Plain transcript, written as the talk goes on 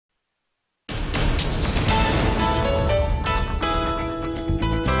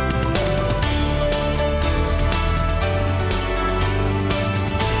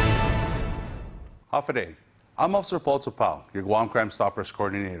Hafa. I'm Officer Paul Topal, your Guam Crime Stoppers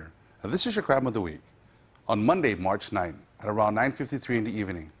Coordinator, and this is your Crime of the Week. On Monday, March 9, at around 9:53 in the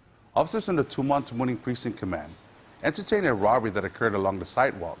evening, officers in the Tumon Tumuning Precinct Command entertained a robbery that occurred along the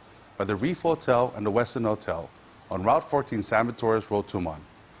sidewalk by the Reef Hotel and the Westin Hotel on Route 14 San Victorias Road, Tumon.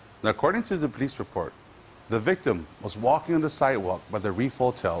 Now, according to the police report, the victim was walking on the sidewalk by the Reef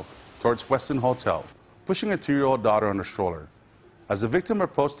Hotel towards Westin Hotel, pushing a 2-year-old daughter on a stroller. As the victim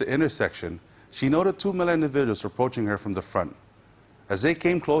approached the intersection, she noted 2 male individuals approaching her from the front. As they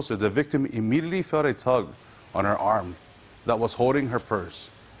came closer, the victim immediately felt a tug on her arm that was holding her purse,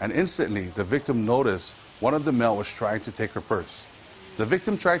 and instantly the victim noticed one of the men was trying to take her purse. The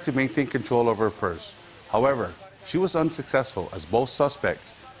victim tried to maintain control over her purse. However, she was unsuccessful as both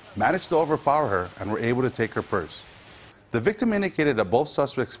suspects managed to overpower her and were able to take her purse. The victim indicated that both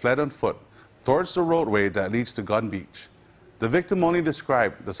suspects fled on foot towards the roadway that leads to Gun Beach. The victim only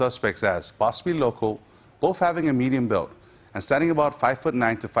described the suspects as possibly local, both having a medium build and standing about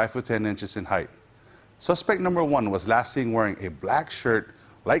 5'9" to 5'10" inches in height. Suspect number 1 was last seen wearing a black shirt,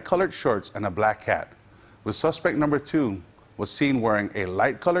 light-colored shorts, and a black hat, with suspect number 2 was seen wearing a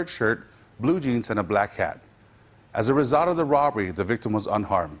light-colored shirt, blue jeans, and a black hat. As a result of the robbery, the victim was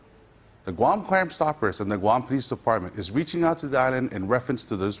unharmed. The Guam Crime Stoppers and the Guam Police Department is reaching out to the island in reference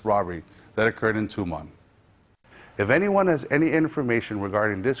to this robbery that occurred in Tumon. If anyone has any information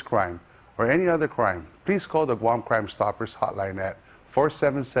regarding this crime or any other crime, please call the Guam Crime Stoppers hotline at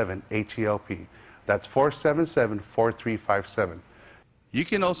 477-HELP. That's 477-4357. You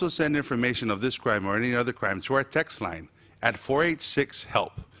can also send information of this crime or any other crime to our text line at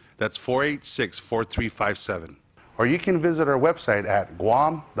 486-HELP. That's 486-4357. Or you can visit our website at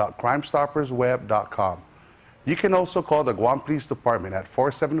guam.crimestoppersweb.com. You can also call the Guam Police Department at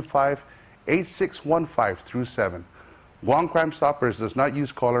 475-8615-7. Guam Crime Stoppers does not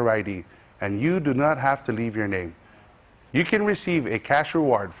use caller ID, and you do not have to leave your name. You can receive a cash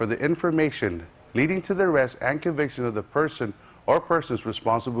reward for the information leading to the arrest and conviction of the person or persons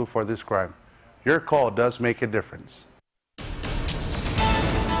responsible for this crime. Your call does make a difference.